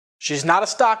She's not a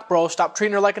stock, bro. Stop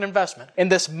treating her like an investment.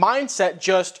 And this mindset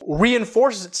just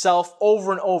reinforces itself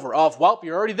over and over of, well,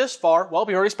 you're already this far. Well,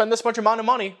 you already spent this much amount of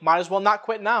money. Might as well not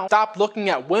quit now. Stop looking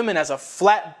at women as a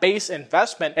flat base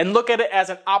investment and look at it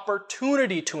as an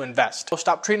opportunity to invest. So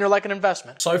stop treating her like an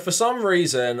investment. So for some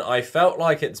reason, I felt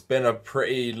like it's been a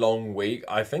pretty long week.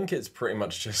 I think it's pretty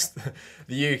much just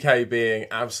the UK being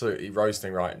absolutely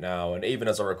roasting right now. And even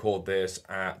as I record this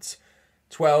at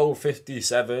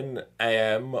 12:57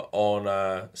 AM on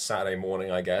a Saturday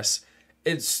morning, I guess,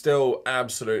 it's still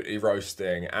absolutely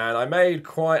roasting. And I made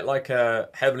quite like a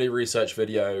heavily researched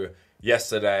video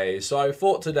yesterday, so I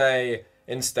thought today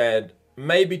instead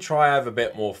maybe try have a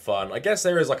bit more fun. I guess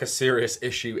there is like a serious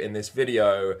issue in this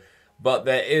video, but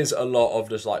there is a lot of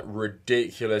just like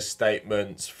ridiculous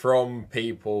statements from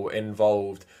people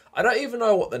involved. I don't even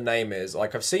know what the name is.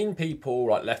 Like, I've seen people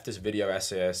like leftist video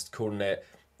essayists calling it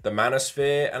the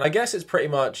manosphere, and I guess it's pretty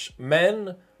much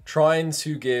men trying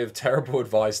to give terrible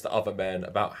advice to other men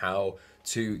about how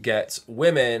to get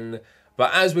women.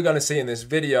 But as we're going to see in this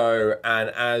video,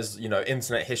 and as you know,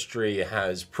 internet history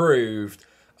has proved,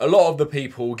 a lot of the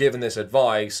people giving this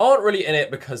advice aren't really in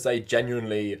it because they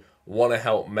genuinely want to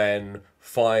help men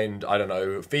find, I don't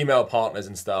know, female partners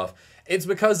and stuff. It's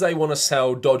because they want to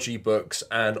sell dodgy books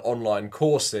and online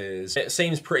courses. It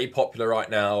seems pretty popular right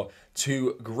now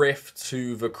to grift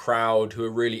to the crowd who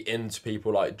are really into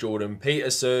people like Jordan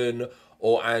Peterson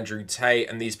or Andrew Tate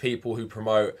and these people who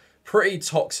promote pretty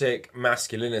toxic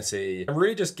masculinity and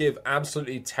really just give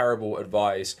absolutely terrible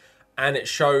advice. And it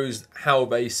shows how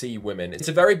they see women. It's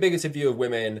a very bigoted view of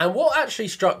women. And what actually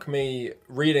struck me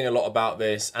reading a lot about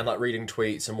this and like reading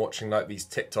tweets and watching like these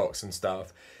TikToks and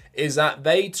stuff is that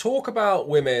they talk about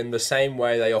women the same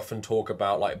way they often talk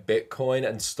about like Bitcoin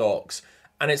and stocks.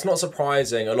 And it's not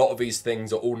surprising, a lot of these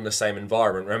things are all in the same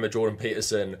environment. Remember, Jordan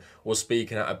Peterson was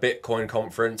speaking at a Bitcoin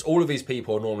conference. All of these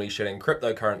people are normally shitting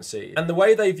cryptocurrency. And the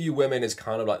way they view women is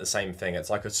kind of like the same thing. It's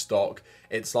like a stock.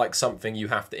 It's like something you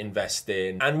have to invest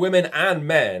in. And women and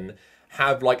men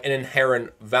have like an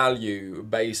inherent value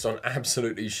based on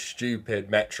absolutely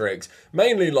stupid metrics.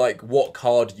 Mainly like what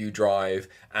car do you drive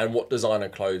and what designer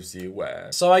clothes do you wear.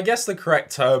 So I guess the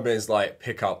correct term is like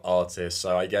pickup artist.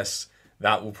 So I guess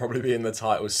that will probably be in the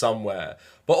title somewhere.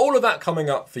 But all of that coming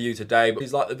up for you today.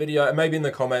 Please like the video and maybe in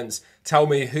the comments, tell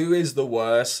me who is the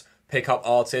worst pickup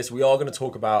artist. We are going to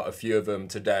talk about a few of them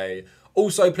today.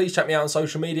 Also, please check me out on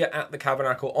social media at the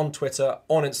Kavernacle on Twitter,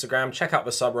 on Instagram. Check out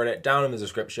the subreddit down in the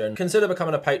description. Consider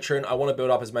becoming a patron. I want to build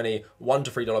up as many $1 to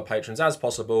 $3 patrons as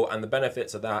possible, and the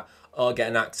benefits of that are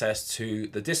getting access to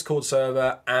the Discord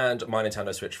server and my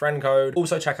Nintendo Switch friend code.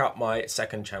 Also, check out my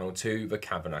second channel too, the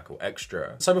Kavernacle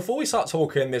Extra. So before we start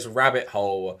talking this rabbit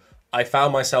hole I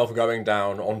found myself going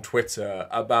down on Twitter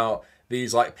about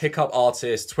these like pickup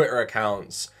artist Twitter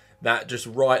accounts that just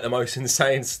write the most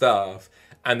insane stuff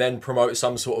and then promote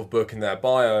some sort of book in their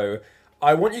bio,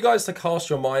 I want you guys to cast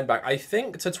your mind back, I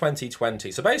think, to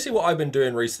 2020. So basically what I've been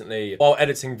doing recently while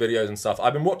editing videos and stuff,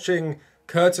 I've been watching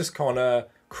Curtis Connor,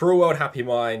 Cruel World Happy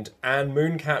Mind, and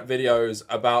Mooncat videos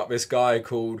about this guy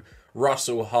called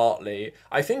Russell Hartley.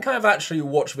 I think I've actually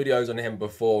watched videos on him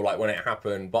before, like when it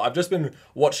happened, but I've just been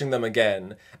watching them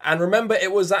again. And remember,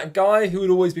 it was that guy who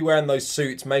would always be wearing those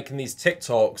suits, making these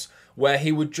TikToks, where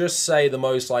he would just say the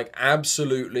most like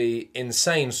absolutely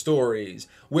insane stories,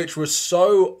 which was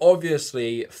so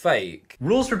obviously fake.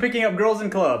 Rules for picking up girls in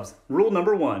clubs. Rule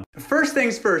number 1. First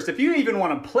things first, if you even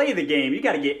want to play the game, you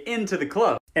got to get into the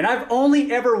club. And I've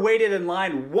only ever waited in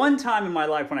line one time in my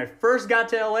life when I first got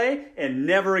to LA, and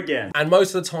never again. And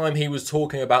most of the time he was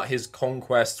talking about his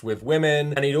conquests with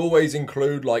women, and he'd always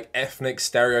include like ethnic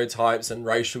stereotypes and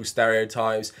racial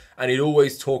stereotypes, and he'd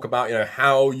always talk about, you know,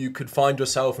 how you could find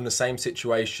yourself in the same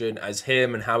situation as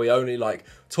him and how he only like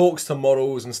talks to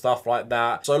models and stuff like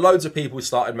that. So loads of people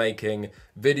started making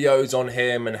videos on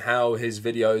him and how his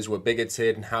videos were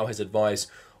bigoted and how his advice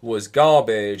was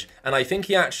garbage. And I think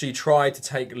he actually tried to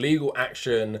take legal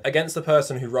action against the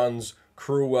person who runs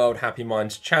Cruel World Happy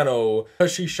Mind's channel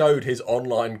because she showed his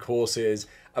online courses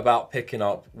about picking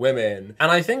up women.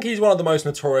 And I think he's one of the most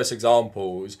notorious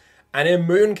examples. And in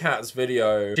Mooncat's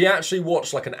video, she actually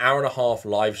watched like an hour-and-a-half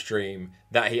live stream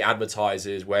that he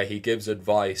advertises where he gives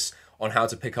advice on how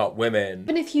to pick up women.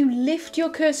 But if you lift your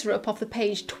cursor up off the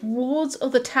page towards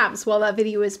other tabs while that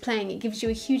video is playing, it gives you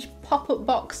a huge pop-up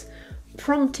box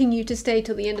prompting you to stay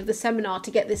till the end of the seminar to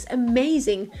get this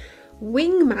amazing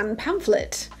wingman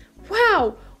pamphlet.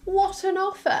 Wow, what an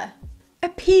offer! A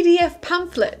PDF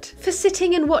pamphlet for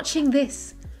sitting and watching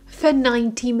this for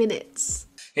 90 minutes.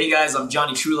 Hey guys, I'm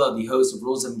Johnny Trula, the host of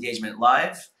Rules of Engagement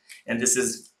Live, and this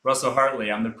is Russell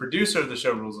Hartley. I'm the producer of the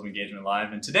show Rules of Engagement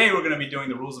Live, and today we're going to be doing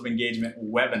the Rules of Engagement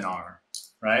webinar.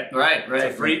 Right? Right.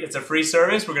 It's a free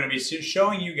service. We're going to be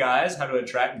showing you guys how to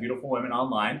attract beautiful women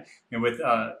online, and with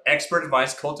expert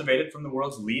advice cultivated from the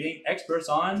world's leading experts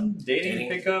on dating,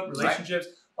 pickup, relationships,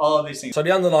 all of these things. So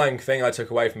the underlying thing I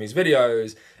took away from these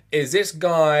videos is this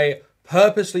guy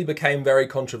purposely became very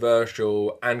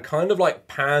controversial and kind of like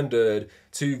pandered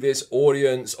to this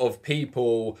audience of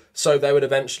people so they would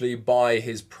eventually buy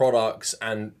his products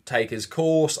and take his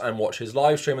course and watch his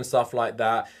live stream and stuff like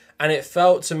that. And it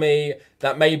felt to me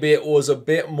that maybe it was a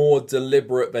bit more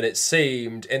deliberate than it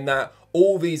seemed, in that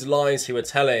all these lies he was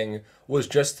telling was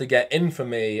just to get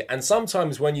infamy. And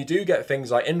sometimes when you do get things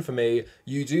like infamy,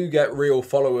 you do get real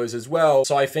followers as well.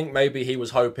 So I think maybe he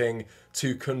was hoping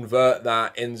to convert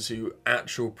that into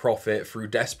actual profit through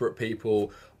desperate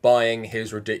people buying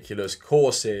his ridiculous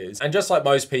courses. And just like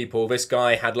most people, this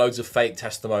guy had loads of fake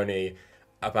testimony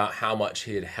about how much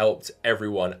he had helped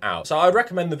everyone out. So I'd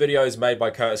recommend the videos made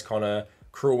by Curtis Connor,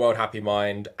 Cruel World Happy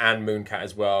Mind, and Mooncat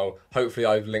as well. Hopefully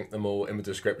I've linked them all in the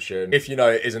description. If you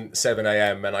know it isn't 7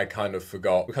 AM and I kind of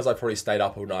forgot, because I probably stayed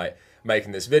up all night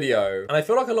making this video. And I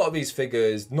feel like a lot of these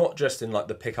figures, not just in like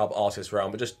the pickup artist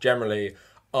realm, but just generally,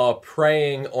 are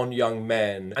preying on young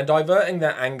men and diverting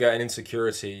their anger and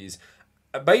insecurities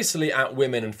basically at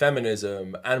women and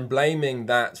feminism, and blaming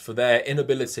that for their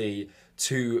inability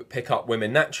to pick up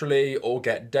women naturally or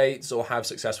get dates or have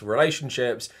successful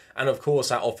relationships. And of course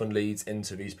that often leads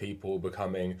into these people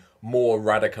becoming more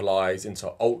radicalized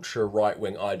into ultra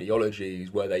right-wing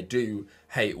ideologies where they do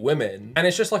hate women. And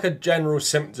it's just like a general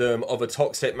symptom of a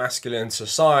toxic masculine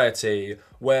society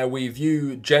where we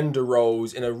view gender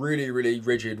roles in a really, really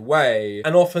rigid way.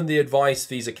 And often the advice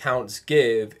these accounts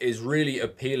give is really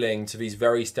appealing to these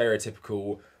very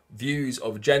stereotypical views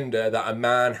of gender, that a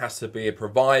man has to be a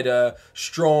provider,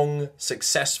 strong,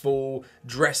 successful,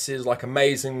 dresses like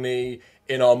amazingly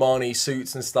in Armani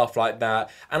suits and stuff like that.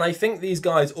 And I think these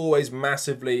guys always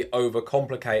massively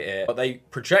overcomplicate it, but they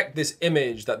project this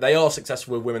image that they are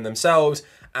successful with women themselves,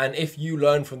 and if you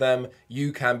learn from them,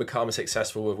 you can become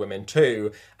successful with women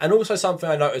too. And also something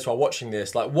I noticed while watching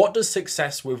this, like, what does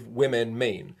success with women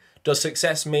mean? Does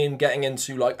success mean getting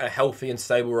into like a healthy and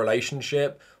stable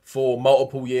relationship for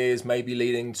multiple years, maybe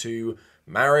leading to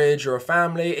marriage or a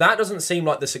family? That doesn't seem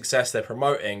like the success they're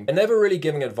promoting. They're never really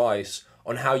giving advice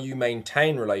on how you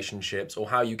maintain relationships or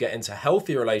how you get into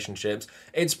healthy relationships.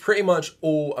 It's pretty much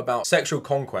all about sexual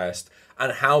conquest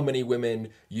and how many women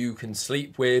you can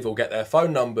sleep with or get their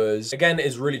phone numbers. Again,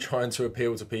 is really trying to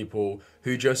appeal to people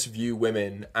who just view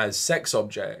women as sex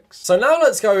objects. So now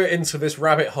let's go into this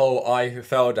rabbit hole I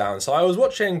fell down. So I was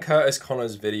watching Curtis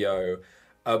Connor's video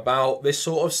about this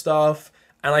sort of stuff,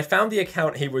 and I found the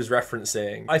account he was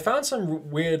referencing. I found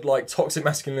some weird like toxic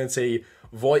masculinity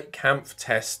Voight-Kampff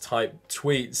Test type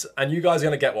tweets, and you guys are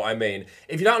gonna get what I mean.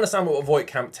 If you don't understand what a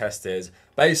Voight-Kampff Test is,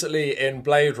 basically in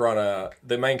Blade Runner,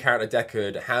 the main character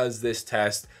Deckard has this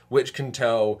test which can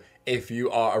tell if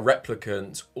you are a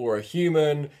replicant or a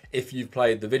human. If you've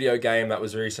played the video game that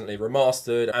was recently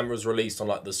remastered and was released on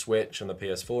like the Switch and the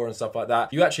PS4 and stuff like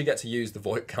that, you actually get to use the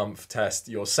Voight-Kampff test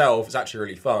yourself. It's actually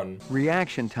really fun.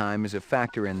 Reaction time is a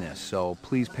factor in this, so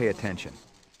please pay attention.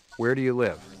 Where do you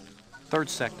live? 3rd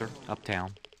sector,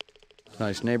 uptown.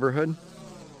 Nice neighborhood?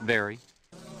 Very.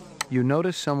 You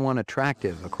notice someone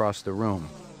attractive across the room.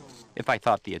 If I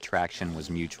thought the attraction was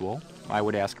mutual, I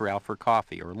would ask her out for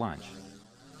coffee or lunch.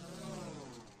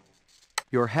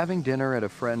 You're having dinner at a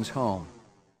friend's home.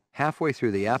 Halfway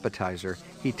through the appetizer,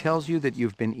 he tells you that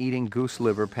you've been eating goose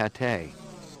liver pate.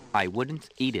 I wouldn't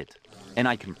eat it, and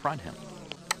I confront him.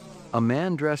 A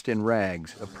man dressed in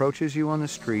rags approaches you on the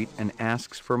street and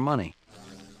asks for money.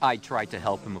 I try to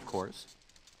help him, of course.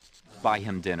 Buy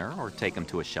him dinner or take him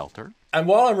to a shelter. And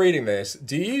while I'm reading this,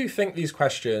 do you think these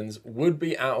questions would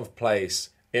be out of place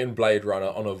in Blade Runner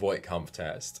on a Voight-Kampff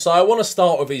test? So I want to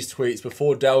start with these tweets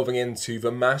before delving into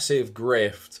the massive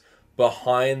grift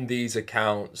behind these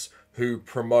accounts who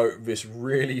promote this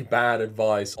really bad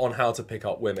advice on how to pick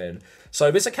up women. So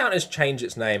this account has changed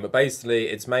its name, but basically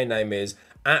its main name is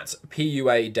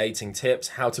 @PUA Dating Tips,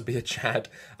 How to Be a Chad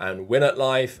and Win at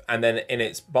Life. And then in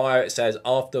its bio it says,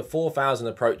 after 4,000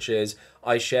 approaches,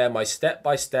 I share my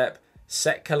step-by-step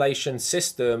seculation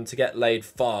system to get laid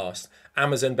fast.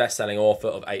 Amazon best-selling author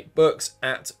of 8 books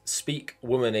at Speak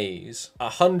Womanese.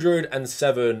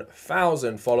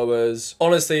 107,000 followers.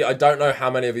 Honestly, I don't know how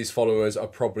many of these followers are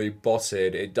probably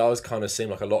botted. It does kind of seem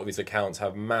like a lot of these accounts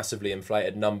have massively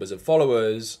inflated numbers of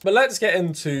followers. But let's get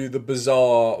into the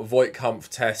bizarre Voight-Kampff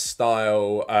Test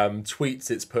style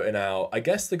tweets it's putting out, I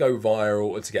guess to go viral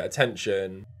or to get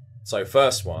attention. So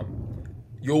first one.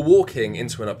 You're walking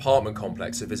into an apartment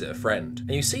complex to visit a friend, and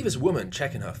you see this woman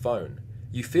checking her phone.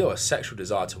 You feel a sexual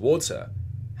desire towards her.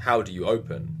 How do you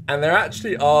open? And there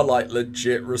actually are like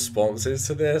legit responses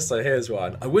to this, so here's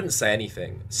one. I wouldn't say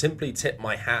anything, simply tip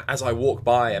my hat as I walk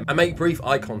by and make brief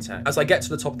eye contact. As I get to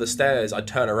the top of the stairs, I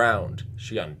turn around.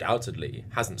 She undoubtedly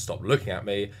hasn't stopped looking at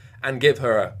me, and give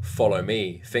her a follow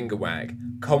me finger wag.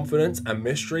 Confidence and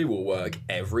mystery will work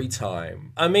every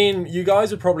time. I mean, you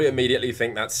guys would probably immediately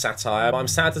think that's satire, but I'm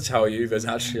sad to tell you there's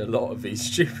actually a lot of these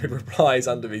stupid replies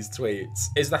under these tweets.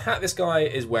 Is the hat this guy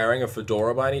is wearing a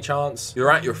fedora by any chance?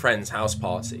 You're at your friend's house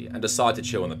party and decide to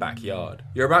chill in the backyard.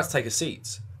 You're about to take a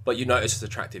seat, but you notice this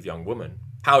attractive young woman.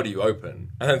 How do you open?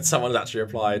 And then someone's actually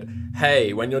replied,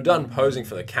 hey, when you're done posing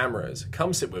for the cameras,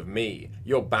 come sit with me.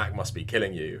 Your back must be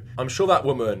killing you. I'm sure that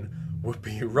woman would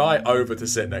be right over to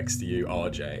sit next to you,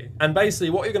 RJ. And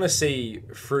basically what you're gonna see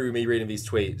through me reading these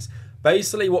tweets,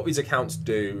 basically what these accounts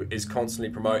do is constantly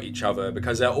promote each other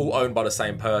because they're all owned by the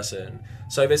same person.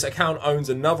 So this account owns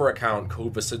another account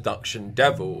called the Seduction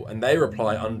Devil, and they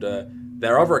reply under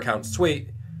their other account's tweet,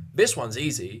 this one's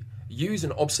easy. Use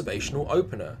an observational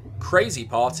opener. Crazy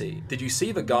party. Did you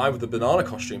see the guy with the banana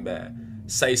costume there?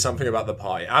 Say something about the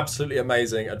pie. Absolutely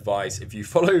amazing advice. If you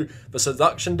follow the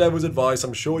Seduction Devil's advice,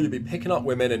 I'm sure you'll be picking up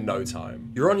women in no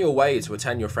time. You're on your way to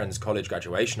attend your friend's college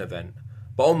graduation event,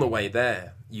 but on the way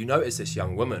there, you notice this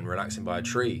young woman relaxing by a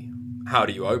tree. How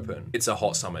do you open? It's a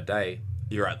hot summer day.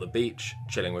 You're at the beach,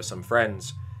 chilling with some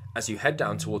friends. As you head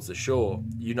down towards the shore,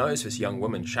 you notice this young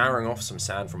woman showering off some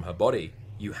sand from her body.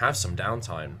 You have some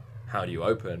downtime. How do you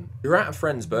open? You're at a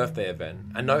friend's birthday event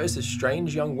and notice this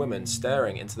strange young woman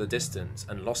staring into the distance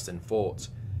and lost in thought.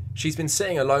 She's been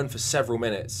sitting alone for several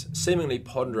minutes, seemingly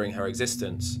pondering her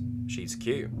existence. She's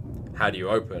cute. How do you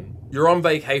open? You're on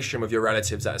vacation with your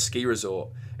relatives at a ski resort,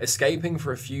 escaping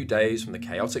for a few days from the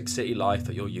chaotic city life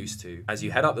that you're used to. As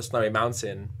you head up the snowy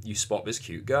mountain, you spot this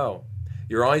cute girl.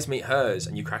 Your eyes meet hers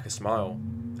and you crack a smile.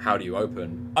 How do you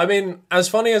open? I mean, as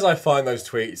funny as I find those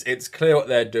tweets, it's clear what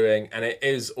they're doing, and it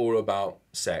is all about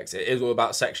sex. It is all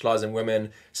about sexualizing women,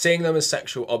 seeing them as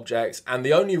sexual objects, and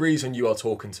the only reason you are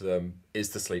talking to them is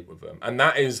to sleep with them. And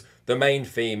that is the main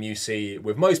theme you see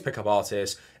with most pickup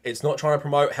artists. It's not trying to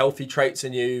promote healthy traits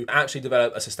in you, actually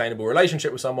develop a sustainable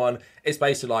relationship with someone. It's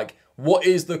basically like, what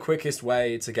is the quickest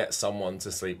way to get someone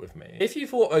to sleep with me? If you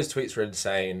thought those tweets were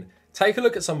insane, take a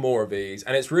look at some more of these,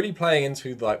 and it's really playing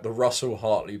into like the Russell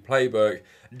Hartley playbook.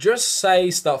 Just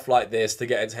say stuff like this to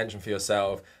get attention for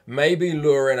yourself, maybe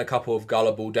lure in a couple of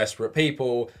gullible, desperate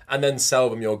people, and then sell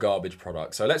them your garbage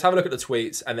product. So let's have a look at the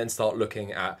tweets and then start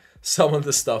looking at some of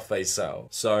the stuff they sell.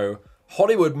 So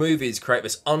Hollywood movies create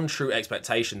this untrue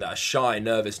expectation that a shy,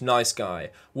 nervous, nice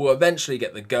guy will eventually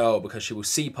get the girl because she will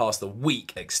see past the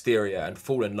weak exterior and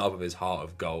fall in love with his heart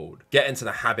of gold. Get into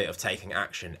the habit of taking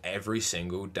action every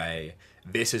single day.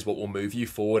 This is what will move you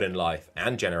forward in life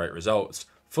and generate results.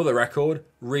 For the record,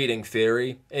 reading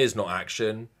theory is not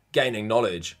action. Gaining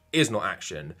knowledge is not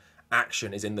action.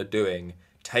 Action is in the doing.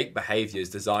 Take behaviors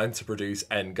designed to produce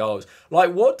end goals.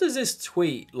 Like, what does this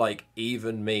tweet like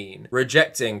even mean?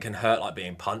 Rejecting can hurt like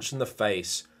being punched in the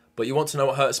face, but you want to know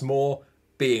what hurts more?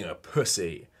 Being a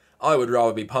pussy. I would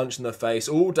rather be punched in the face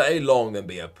all day long than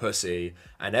be a pussy.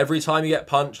 And every time you get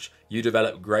punched, you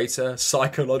develop greater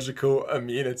psychological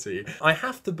immunity. I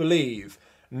have to believe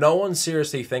no one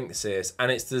seriously thinks this,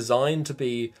 and it's designed to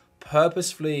be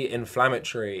purposefully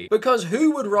inflammatory. Because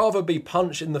who would rather be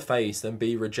punched in the face than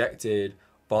be rejected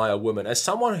by a woman? As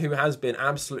someone who has been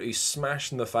absolutely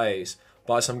smashed in the face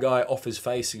by some guy off his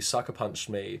face who sucker punched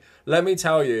me, let me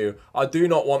tell you, I do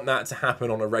not want that to happen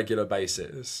on a regular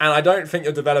basis. And I don't think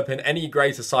you're developing any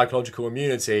greater psychological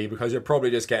immunity because you're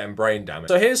probably just getting brain damage.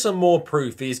 So here's some more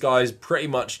proof these guys pretty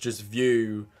much just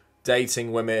view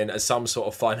dating women as some sort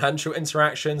of financial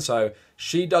interaction. So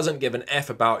she doesn't give an F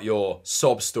about your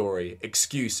sob story,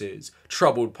 excuses,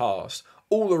 troubled past,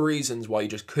 all the reasons why you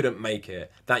just couldn't make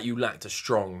it, that you lacked a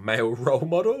strong male role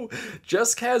model.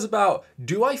 Just cares about,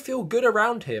 do I feel good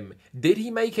around him? Did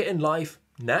he make it in life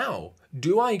now?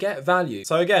 Do I get value?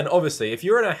 So again, obviously, if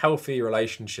you're in a healthy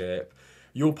relationship,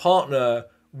 your partner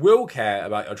will care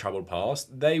about your troubled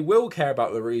past. They will care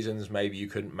about the reasons maybe you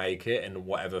couldn't make it in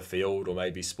whatever field or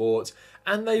maybe sports.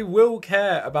 And they will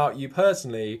care about you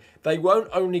personally. They won't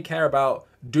only care about,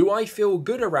 do I feel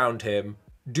good around him?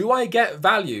 Do I get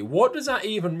value? What does that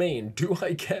even mean? Do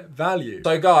I get value?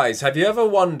 So guys, have you ever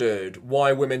wondered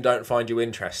why women don't find you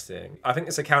interesting? I think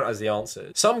this account has the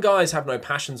answers. Some guys have no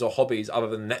passions or hobbies other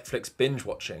than Netflix binge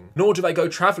watching, nor do they go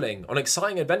traveling on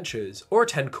exciting adventures or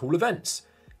attend cool events.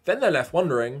 Then they're left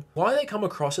wondering why they come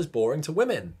across as boring to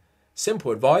women.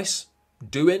 Simple advice,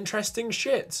 Do interesting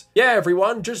shit. Yeah,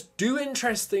 everyone, just do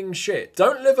interesting shit.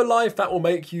 Don't live a life that will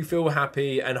make you feel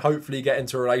happy and hopefully get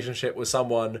into a relationship with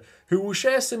someone who will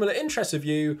share similar interests with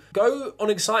you. Go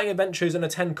on exciting adventures and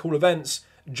attend cool events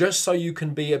just so you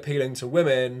can be appealing to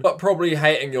women, but probably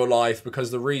hating your life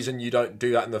because the reason you don't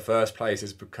do that in the first place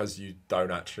is because you don't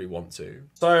actually want to.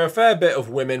 So a fair bit of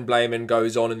women blaming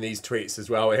goes on in these tweets as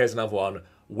well. Here's another one.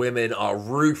 Women are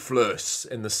ruthless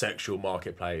in the sexual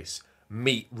marketplace.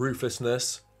 Meet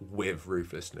ruthlessness with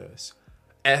ruthlessness.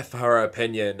 F her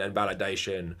opinion and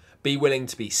validation. Be willing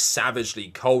to be savagely,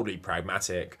 coldly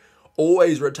pragmatic.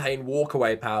 Always retain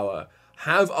walkaway power.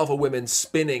 Have other women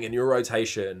spinning in your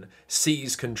rotation.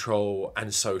 Seize control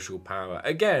and social power.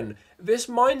 Again, this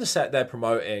mindset they're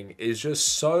promoting is just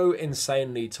so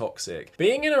insanely toxic.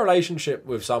 Being in a relationship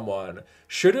with someone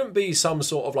shouldn't be some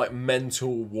sort of like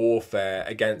mental warfare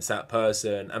against that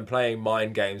person and playing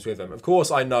mind games with them. Of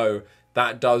course, I know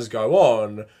that does go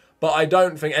on, but I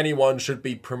don't think anyone should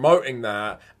be promoting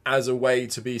that as a way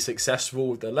to be successful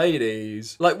with the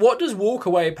ladies. Like, what does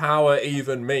walkaway power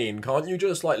even mean? Can't you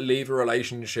just like leave a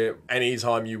relationship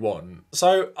anytime you want?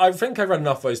 So I think I've read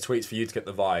enough of those tweets for you to get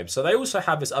the vibe. So they also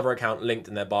have this other account linked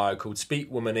in their bio called Speak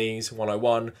Womanese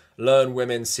 101, Learn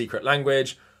Women's Secret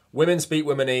Language. Women speak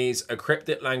womanese, a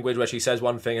cryptic language where she says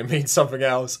one thing and means something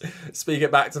else. Speak it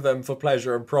back to them for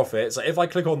pleasure and profit. So if I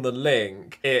click on the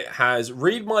link, it has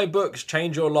read my books,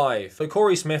 change your life. So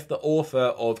Corey Smith, the author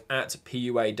of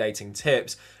 @PUA Dating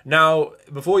Tips. Now,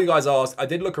 before you guys ask, I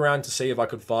did look around to see if I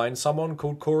could find someone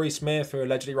called Corey Smith who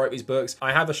allegedly wrote these books.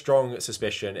 I have a strong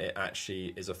suspicion it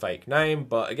actually is a fake name.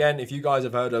 But again, if you guys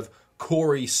have heard of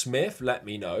Corey Smith, let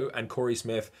me know. And Corey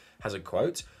Smith has a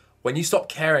quote. When you stop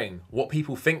caring what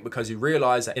people think because you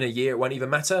realise that in a year it won't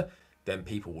even matter, then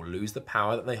people will lose the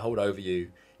power that they hold over you.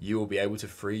 You will be able to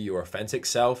free your authentic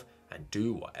self and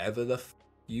do whatever the f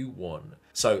you want.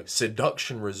 So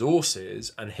seduction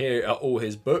resources, and here are all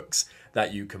his books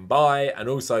that you can buy, and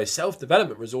also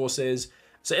self-development resources.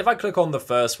 So if I click on the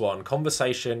first one,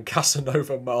 Conversation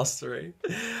Casanova Mastery,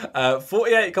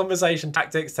 48 conversation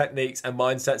tactics, techniques, and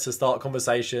mindsets to start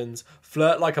conversations,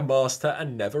 flirt like a master,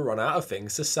 and never run out of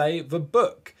things to say, the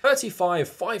book. 35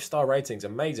 5-star ratings,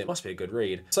 amazing, must be a good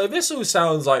read. So this all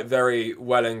sounds like very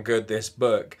well and good, this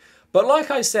book. But like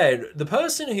I said, the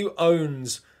person who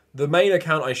owns the main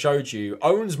account I showed you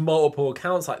owns multiple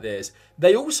accounts like this.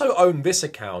 They also own this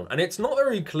account, and it's not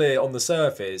very clear on the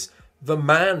surface, The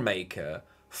Man Maker.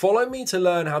 Follow me to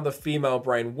learn how the female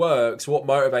brain works, what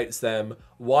motivates them,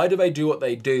 why do they do what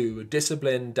they do,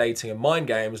 discipline, dating, and mind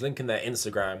games, link in their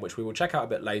Instagram, which we will check out a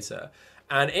bit later.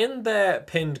 And in their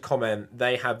pinned comment,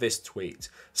 they have this tweet.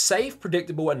 Safe,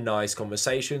 predictable, and nice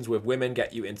conversations with women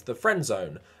get you into the friend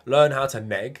zone. Learn how to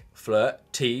neg, flirt,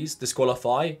 tease,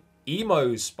 disqualify,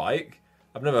 emo spike,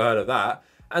 I've never heard of that,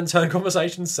 and turn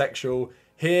conversations sexual.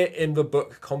 Here in the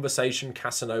book Conversation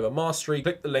Casanova Mastery,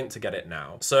 click the link to get it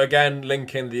now. So again,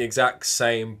 linking the exact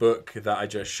same book that I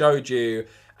just showed you.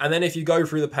 And then if you go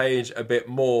through the page a bit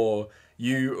more,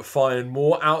 you find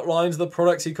more outlines of the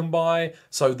products you can buy.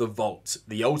 So the Vault,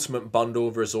 the ultimate bundle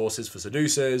of resources for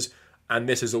seducers. And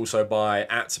this is also by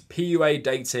 @PUA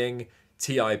Dating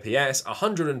TIPS,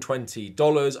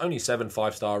 $120, only 7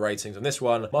 5-star ratings on this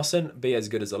one. Mustn't be as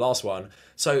good as the last one.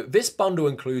 So this bundle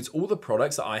includes all the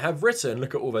products that I have written.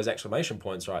 Look at all those exclamation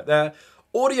points right there.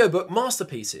 Audiobook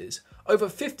masterpieces, over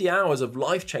 50 hours of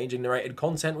life-changing narrated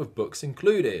content with books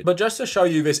included. But just to show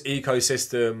you this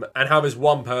ecosystem and how this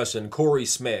one person, Corey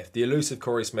Smith, the elusive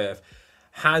Corey Smith,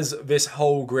 has this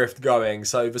whole grift going.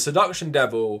 So the Seduction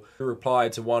Devil, who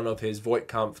replied to one of his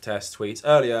Voight-Kampff Test tweets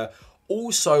earlier,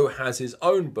 also has his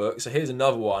own book. So here's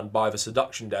another one by the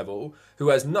Seduction Devil, who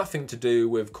has nothing to do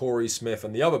with Corey Smith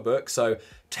and the other book. So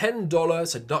 $10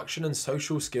 Seduction and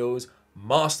Social Skills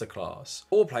Masterclass.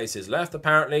 4 places left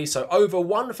apparently. So over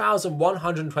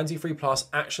 1,123 plus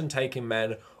action-taking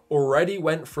men already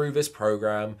went through this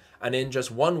program and in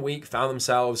just 1 week found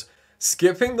themselves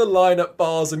skipping the line at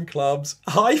bars and clubs,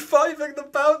 high-fiving the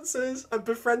bouncers and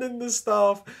befriending the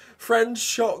staff, friends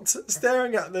shocked,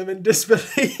 staring at them in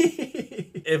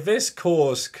disbelief. If this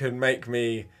course can make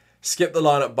me skip the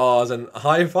line at bars and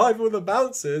high-five all the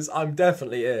bouncers, I'm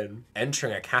definitely in.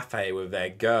 Entering a cafe with their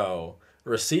girl,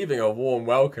 receiving a warm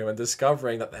welcome and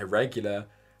discovering that their regular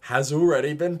has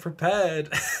already been prepared.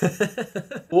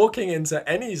 Walking into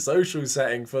any social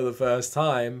setting for the first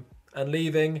time and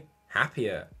leaving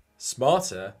happier,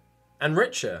 smarter, and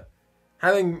richer.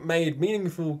 Having made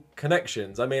meaningful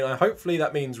connections. I mean, hopefully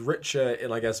that means richer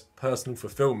in, I guess, personal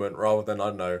fulfillment rather than, I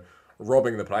don't know,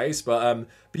 robbing the place. But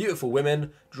beautiful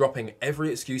women dropping every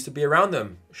excuse to be around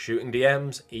them. Shooting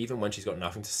DMs even when she's got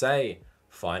nothing to say.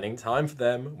 finding time for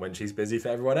them when she's busy for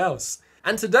everyone else.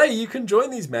 And today you can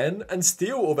join these men and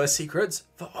steal all their secrets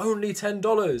for only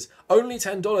 $10. Only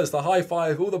 $10 to high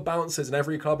five all the bouncers in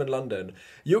every club in London.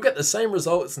 You'll get the same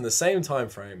results in the same time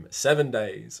frame, 7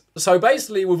 days. So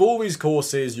basically with all these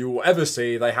courses you will ever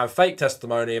see, they have fake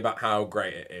testimony about how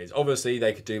great it is. Obviously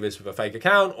they could do this with a fake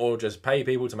account or just pay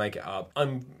people to make it up.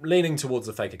 I'm leaning towards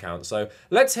the fake account. So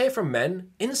let's hear from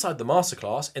men inside the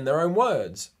masterclass in their own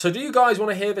words. So do you guys want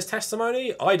to hear this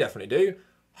testimony? I definitely do.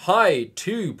 Hi,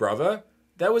 too, brother.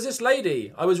 There was this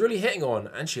lady I was really hitting on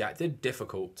and she acted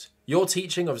difficult. Your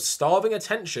teaching of starving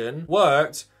attention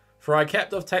worked, for I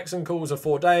kept off texts and calls for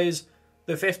 4 days.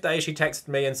 The 5th day she texted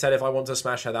me and said if I want to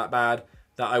smash her that bad,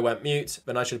 that I went mute,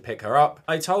 then I should pick her up.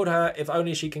 I told her if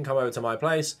only she can come over to my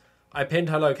place. I pinned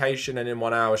her location and in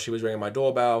 1 hour she was ringing my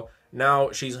doorbell.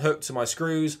 Now she's hooked to my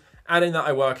screws. Adding that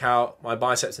I work out, my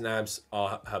biceps and abs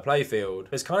are her playfield.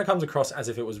 This kind of comes across as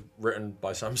if it was written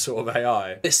by some sort of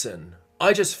AI. Listen.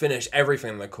 I just finished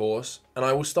everything in the course and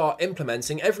I will start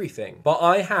implementing everything. But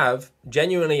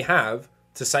genuinely have,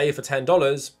 to save for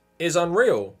 $10 is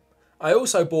unreal. I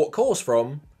also bought course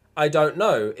from, I don't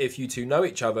know if you two know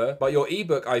each other, but your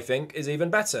ebook I think is even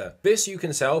better. This you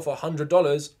can sell for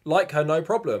 $100, like her no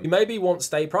problem. You maybe want to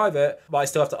stay private, but I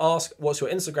still have to ask, what's your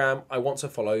Instagram? I want to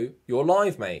follow your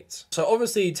live mate. So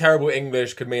obviously terrible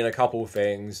English could mean a couple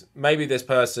things. Maybe this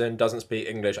person doesn't speak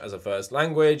English as a first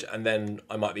language, and then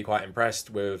I might be quite impressed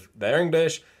with their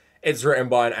English. It's written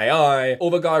by an AI, or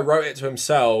the guy wrote it to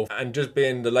himself, and just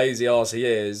being the lazy arse he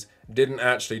is, didn't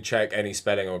actually check any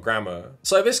spelling or grammar.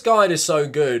 So this guide is so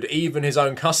good, even his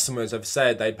own customers have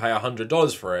said they'd pay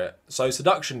 $100 for it. So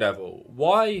Seduction Devil,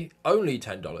 why only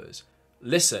 $10?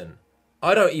 Listen,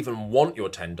 I don't even want your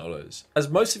 $10. As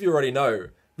most of you already know,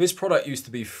 this product used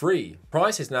to be free.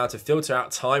 Price is now to filter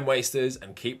out time wasters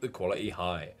and keep the quality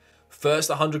high. First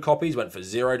 100 copies went for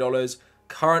 $0,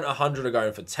 current 100 are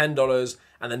going for $10,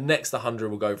 and the next 100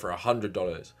 will go for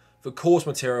 $100. The course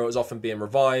material is often being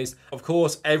revised. Of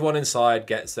course, everyone inside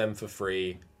gets them for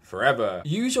free forever.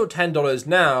 Use your $10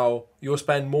 now, you'll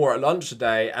spend more at lunch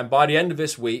today, and by the end of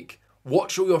this week,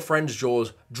 watch all your friends'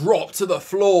 jaws drop to the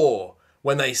floor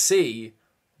when they see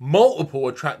multiple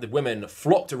attractive women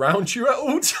flocked around you at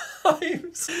all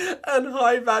times and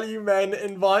high-value men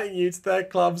inviting you to their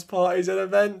clubs, parties, and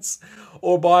events.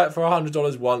 Or buy it for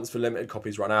 $100 once for limited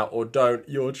copies run out, or don't.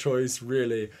 Your choice,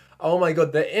 really. Oh my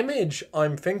god, the image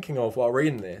I'm thinking of while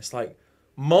reading this, like,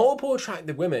 multiple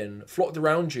attractive women flocked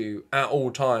around you at all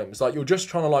times. Like, you're just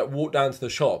trying to, like, walk down to the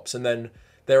shops, and then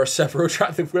there are several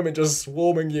attractive women just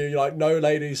swarming you. You're like, no,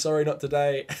 ladies, sorry, not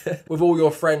today. With all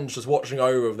your friends just watching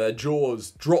over with their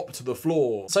jaws drop to the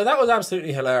floor. So that was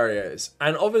absolutely hilarious.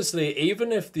 And obviously,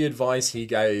 even if the advice he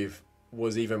gave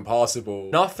was even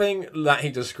passable, nothing that he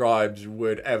described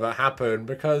would ever happen,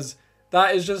 because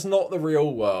that is just not the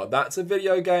real world. That's a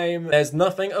video game. There's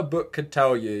nothing a book could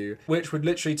tell you which would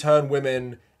literally turn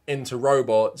women into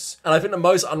robots. And I think the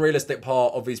most unrealistic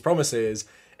part of these promises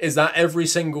is that every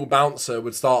single bouncer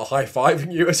would start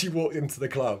high-fiving you as you walked into the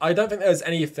club. I don't think there's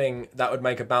anything that would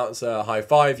make a bouncer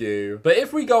high-five you. But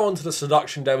if we go onto the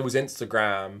Seduction Devil's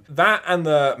Instagram, that and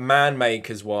the Man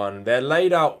Makers one, they're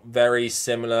laid out very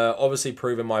similar, obviously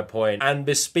proving my point. And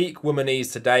Bespeak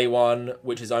Womanese Today one,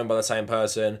 which is owned by the same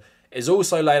person, is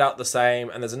also laid out the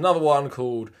same. And there's another one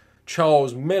called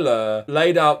Charles Miller,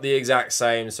 laid out the exact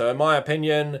same. So in my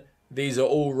opinion, these are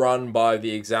all run by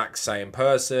the exact same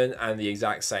person and the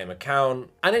exact same account.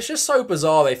 And it's just so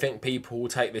bizarre they think people will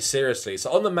take this seriously. So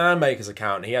on the Man Makers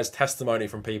account, he has testimony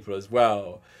from people as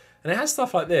well. And it has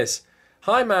stuff like this.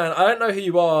 Hi man, I don't know who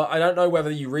you are. I don't know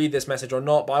whether you read this message or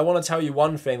not, but I want to tell you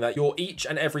one thing, that your each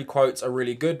and every quotes are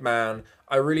really good, man.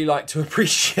 I really like to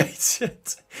appreciate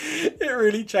it. It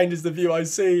really changes the view I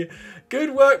see.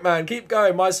 Good work, man. Keep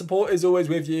going. My support is always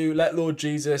with you. Let Lord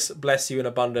Jesus bless you in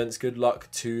abundance. Good luck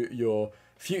to your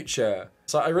future.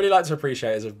 So I really like to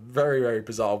appreciate it. It's a very, very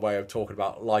bizarre way of talking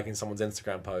about liking someone's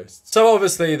Instagram posts. So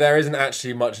obviously there isn't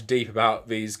actually much deep about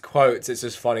these quotes. It's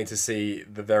just funny to see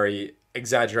the very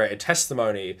exaggerated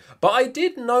testimony. But I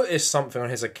did notice something on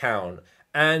his account,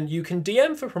 and you can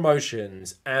DM for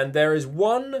promotions, and there is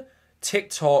one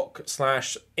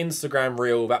TikTok/Instagram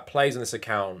reel that plays on this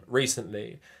account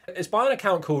recently. It's by an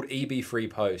account called EB3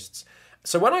 Posts.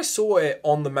 So when I saw it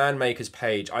on the Man Makers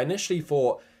page, I initially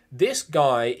thought, this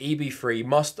guy, EB3,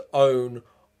 must own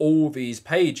all these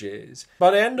pages.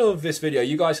 By the end of this video,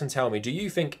 you guys can tell me, do you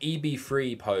think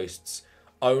EB3 Posts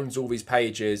owns all these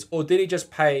pages, or did he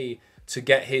just pay to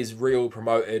get his reel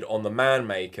promoted on the Man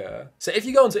Maker? So if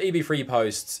you go onto EB3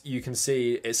 Posts, you can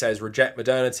see it says reject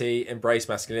modernity, embrace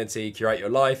masculinity, curate your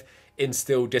life.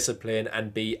 instill discipline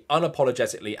and be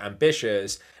unapologetically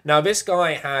ambitious. Now, this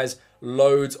guy has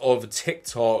loads of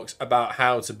TikToks about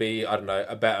how to be, I don't know,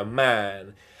 a better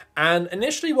man. And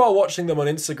initially while watching them on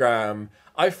Instagram,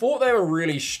 I thought they were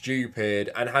really stupid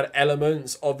and had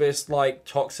elements of this like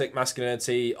toxic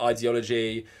masculinity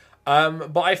ideology.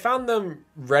 But I found them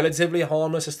relatively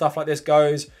harmless as stuff like this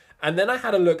goes. And then I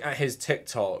had a look at his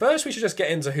TikTok. First, we should just get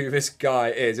into who this guy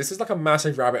is. This is like a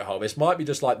massive rabbit hole. This might be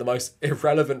just like the most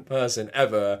irrelevant person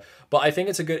ever, but I think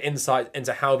it's a good insight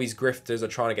into how these grifters are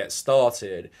trying to get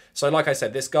started. So like I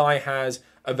said, this guy has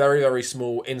a very, very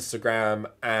small Instagram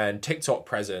and TikTok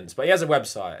presence, but he has a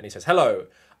website and he says, "Hello,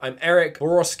 I'm Eric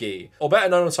Borowski, or better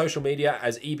known on social media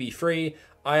as EB3.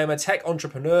 I am a tech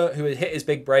entrepreneur who has hit his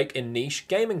big break in niche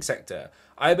gaming sector.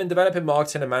 I have been developing,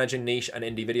 marketing and managing niche and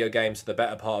indie video games for the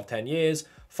better part of 10 years,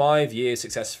 5 years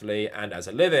successfully and as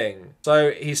a living." So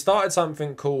he started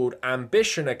something called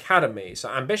Ambition Academy. So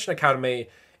Ambition Academy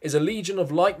is a legion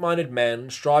of like-minded men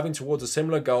striving towards a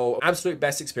similar goal, absolute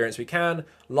best experience we can.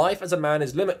 Life as a man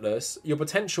is limitless. Your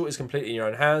potential is completely in your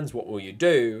own hands. What will you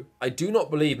do? I do not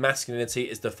believe masculinity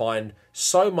is defined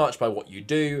so much by what you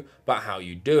do, but how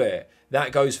you do it.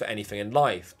 That goes for anything in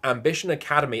life. Ambition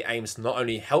Academy aims to not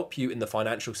only help you in the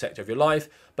financial sector of your life,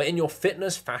 but in your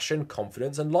fitness, fashion,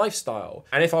 confidence, and lifestyle.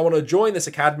 And if I want to join this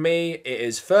academy, it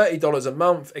is $30 a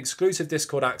month, exclusive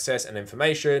Discord access and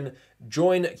information,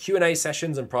 join Q&A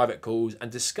sessions and private calls,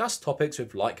 and discuss topics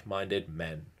with like-minded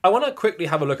men. I want to quickly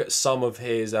have a look at some of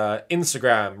his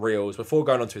Instagram reels before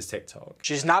going on to his TikTok.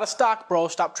 She's not a stock, bro.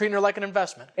 Stop treating her like an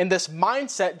investment. And this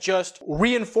mindset just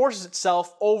reinforces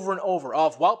itself over and over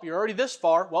of, well, you're already this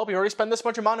far. Well, you already spent this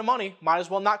much amount of money. Might as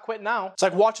well not quit now. It's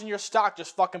like watching your stock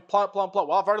just fucking plump.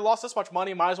 Well, I've already lost this much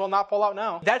money. Might as well not pull out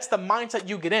now. That's the mindset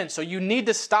you get in. So you need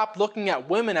to stop looking at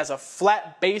women as a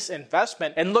flat base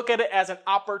investment and look at it as an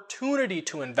opportunity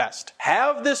to invest.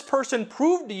 Have this person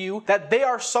prove to you that they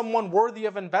are someone worthy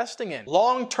of investing in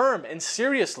long term and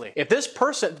seriously. If this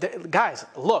person, guys,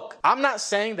 look, I'm not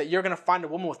saying that you're going to find a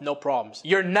woman with no problems.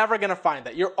 You're never going to find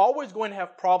that. You're always going to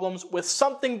have problems with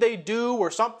something they do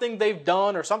or something they've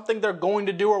done or something they're going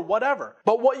to do or whatever.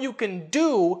 But what you can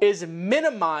do is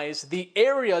minimize the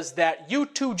areas that you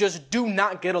two just do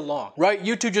not get along, right?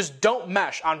 You two just don't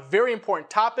mesh on very important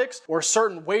topics or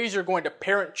certain ways you're going to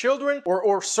parent children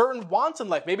or certain wants in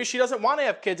life. Maybe she doesn't want to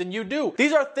have kids and you do.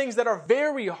 These are things that are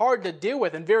very hard to deal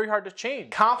with and very hard to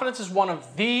change. Confidence is one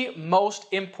of the most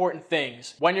important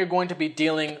things when you're going to be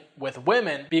dealing with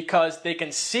women because they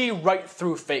can see right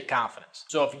through fake confidence.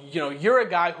 So if you're a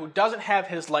guy who doesn't have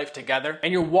his life together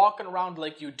and you're walking around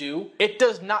like you do, it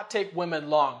does not take women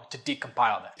long to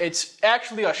decompile that. It's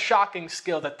actually a shocking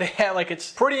skill that they have. Like,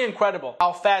 it's pretty incredible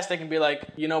how fast they can be like,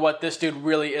 you know what, this dude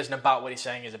really isn't about what he's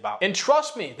saying he's about. And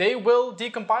trust me, they will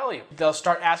decompile you. They'll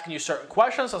start asking you certain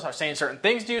questions, they'll start saying certain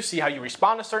things to you, see how you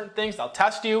respond to certain things, they'll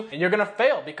test you, and you're gonna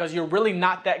fail because you're really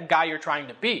not that guy you're trying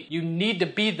to be. You need to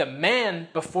be the man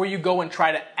before you go and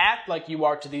try to act like you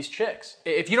are to these chicks.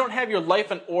 If you don't have your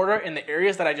life in order in the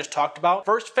areas that I just talked about,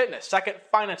 first fitness, second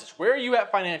finances, where are you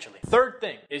at financially? Third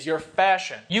thing is your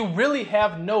fashion. You really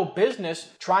have no business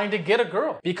trying to get a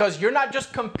girl because you're not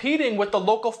just competing with the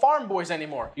local farm boys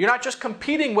anymore. You're not just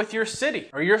competing with your city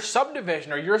or your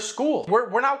subdivision or your school.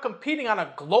 We're now competing on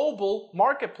a global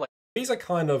marketplace. These are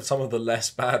kind of some of the less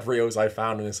bad reels I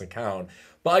found in this account,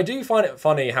 but I do find it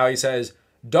funny how he says,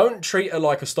 "Don't treat her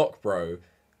like a stock bro,"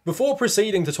 before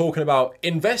proceeding to talking about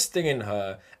investing in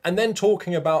her and then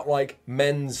talking about like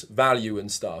men's value and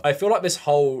stuff. I feel like this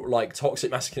whole like toxic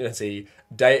masculinity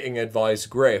dating advice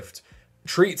grift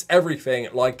treats everything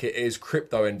like it is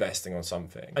crypto investing on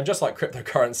something. And just like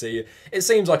cryptocurrency, it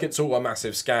seems like it's all a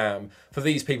massive scam for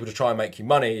these people to try and make you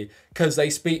money because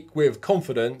they speak with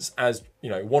confidence as,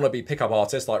 wannabe pickup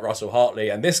artists like Russell Hartley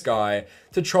and this guy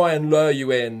to try and lure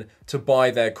you in to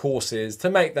buy their courses to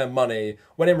make them money,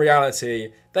 when in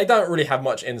reality, they don't really have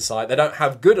much insight. They don't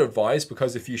have good advice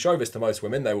because if you show this to most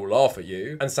women, they will laugh at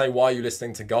you and say, why are you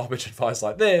listening to garbage advice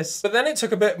like this? But then it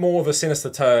took a bit more of a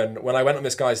sinister turn when I went on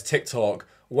this guy's TikTok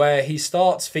where he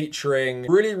starts featuring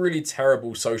really, really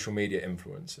terrible social media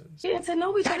influencers. Getting to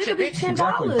know each other, it could be $10.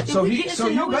 Exactly. So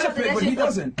you benefit, but he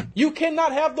doesn't. You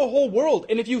cannot have the whole world.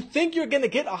 And if you think you're gonna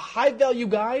get a high value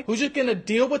guy who's just gonna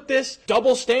deal with this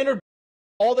double standard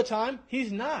all the time,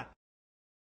 he's not.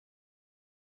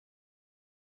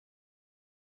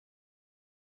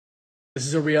 This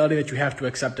is a reality that you have to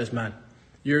accept as men.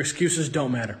 Your excuses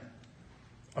don't matter.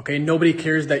 Okay, nobody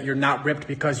cares that you're not ripped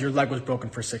because your leg was broken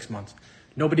for 6 months.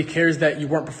 Nobody cares that you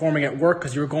weren't performing at work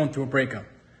because you were going through a breakup.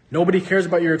 Nobody cares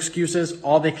about your excuses.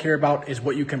 All they care about is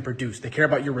what you can produce. They care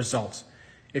about your results.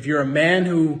 If you're a man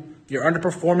who, you're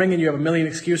underperforming and you have a million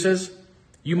excuses,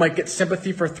 you might get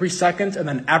sympathy for 3 seconds and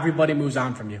then everybody moves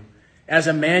on from you. As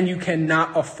a man, you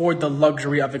cannot afford the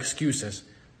luxury of excuses.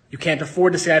 You can't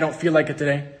afford to say, I don't feel like it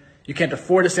today. You can't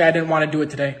afford to say, I didn't want to do it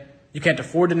today. You can't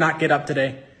afford to not get up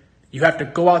today. You have to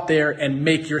go out there and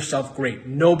make yourself great.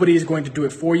 Nobody is going to do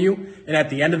it for you. And at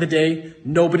the end of the day,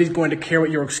 nobody's going to care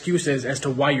what your excuse is as to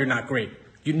why you're not great.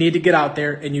 You need to get out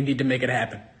there and you need to make it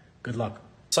happen. Good luck.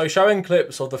 So showing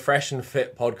clips of the Fresh and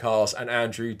Fit podcast and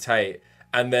Andrew Tate,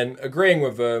 and then agreeing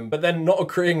with them, but then not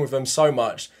agreeing with them so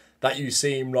much that you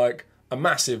seem like a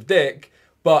massive dick,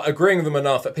 but agreeing with them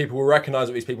enough that people will recognise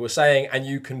what these people are saying and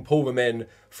you can pull them in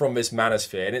from this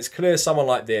manosphere. And it's clear someone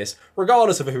like this,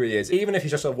 regardless of who he is, even if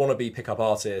he's just a wannabe pickup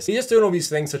artist, he's just doing all these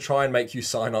things to try and make you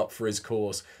sign up for his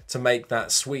course to make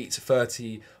that sweet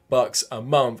 $30 a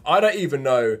month. I don't even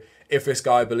know if this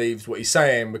guy believes what he's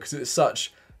saying because it's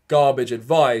such garbage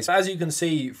advice. As you can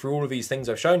see through all of these things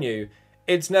I've shown you,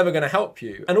 it's never going to help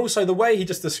you. And also the way he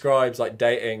just describes like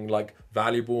dating, like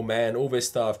valuable men, all this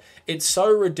stuff, it's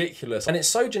so ridiculous and it's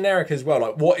so generic as well.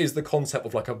 Like, what is the concept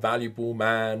of like a valuable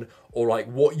man, or like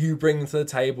what you bring to the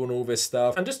table and all this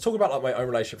stuff? And just talk about like my own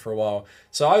relationship for a while.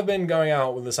 So I've been going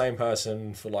out with the same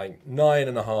person for like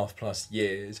 9.5+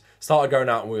 years. Started going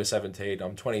out when we were 17.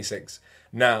 I'm 26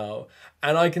 now.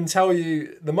 And I can tell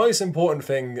you the most important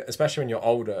thing, especially when you're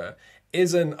older,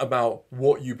 isn't about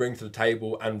what you bring to the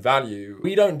table and value.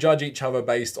 We don't judge each other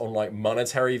based on like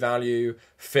monetary value,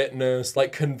 fitness,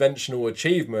 like conventional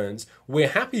achievements. We're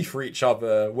happy for each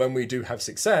other when we do have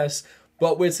success,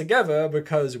 but we're together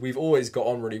because we've always got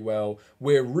on really well.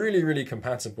 We're really, really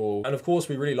compatible. And of course,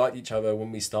 we really liked each other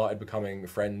when we started becoming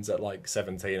friends at like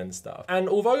 17 and stuff. And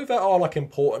although there are like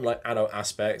important like adult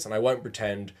aspects, and I won't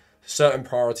pretend certain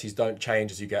priorities don't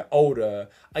change as you get older,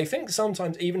 I think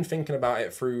sometimes even thinking about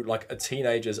it through like a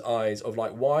teenager's eyes of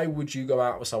like, why would you go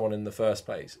out with someone in the first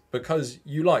place? Because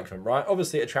you like them, right?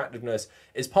 Obviously attractiveness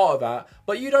is part of that,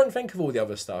 but you don't think of all the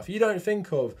other stuff. You don't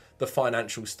think of the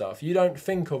financial stuff. You don't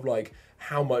think of like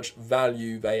how much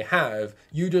value they have.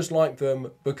 You just like them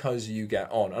because you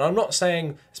get on. And I'm not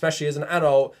saying, especially as an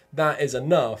adult, that is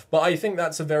enough, but I think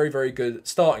that's a very, very good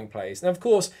starting place. And of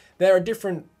course, there are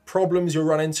different problems you'll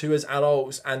run into as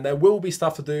adults, and there will be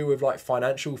stuff to do with like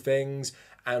financial things,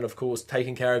 and of course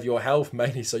taking care of your health,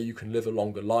 mainly so you can live a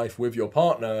longer life with your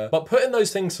partner. But putting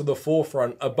those things to the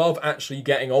forefront above actually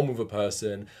getting on with a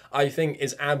person, I think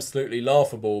is absolutely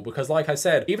laughable, because like I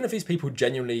said, even if these people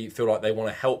genuinely feel like they want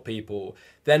to help people,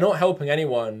 they're not helping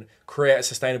anyone create a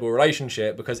sustainable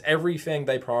relationship, because everything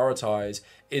they prioritize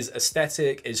is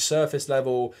aesthetic, is surface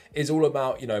level, is all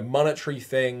about, you know, monetary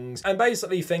things, and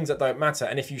basically things that don't matter.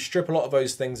 And if you strip a lot of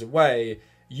those things away,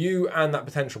 you and that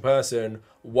potential person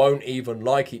won't even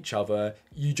like each other.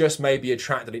 You just may be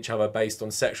attracted to each other based on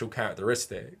sexual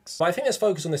characteristics. But I think this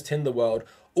focus on this Tinder world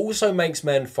also makes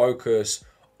men focus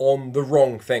on the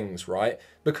wrong things, right?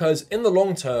 Because in the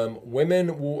long term,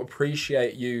 women will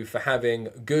appreciate you for having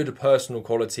good personal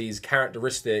qualities,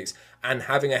 characteristics, and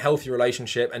having a healthy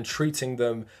relationship and treating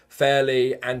them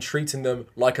fairly and treating them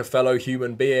like a fellow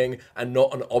human being and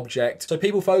not an object. So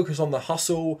people focus on the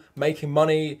hustle, making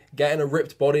money, getting a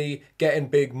ripped body, getting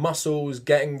big muscles,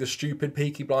 getting the stupid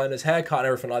Peaky Blinders haircut and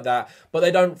everything like that, but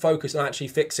they don't focus on actually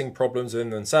fixing problems within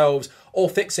themselves or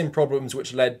fixing problems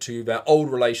which led to their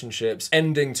old relationships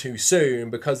ending too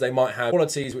soon because they might have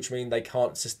qualities which mean they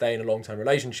can't sustain a long-term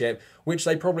relationship, which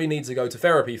they probably need to go to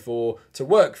therapy for to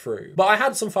work through. But I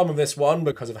had some fun with this one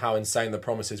because of how insane the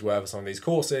promises were for some of these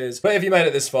courses. But if you made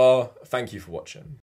it this far, thank you for watching.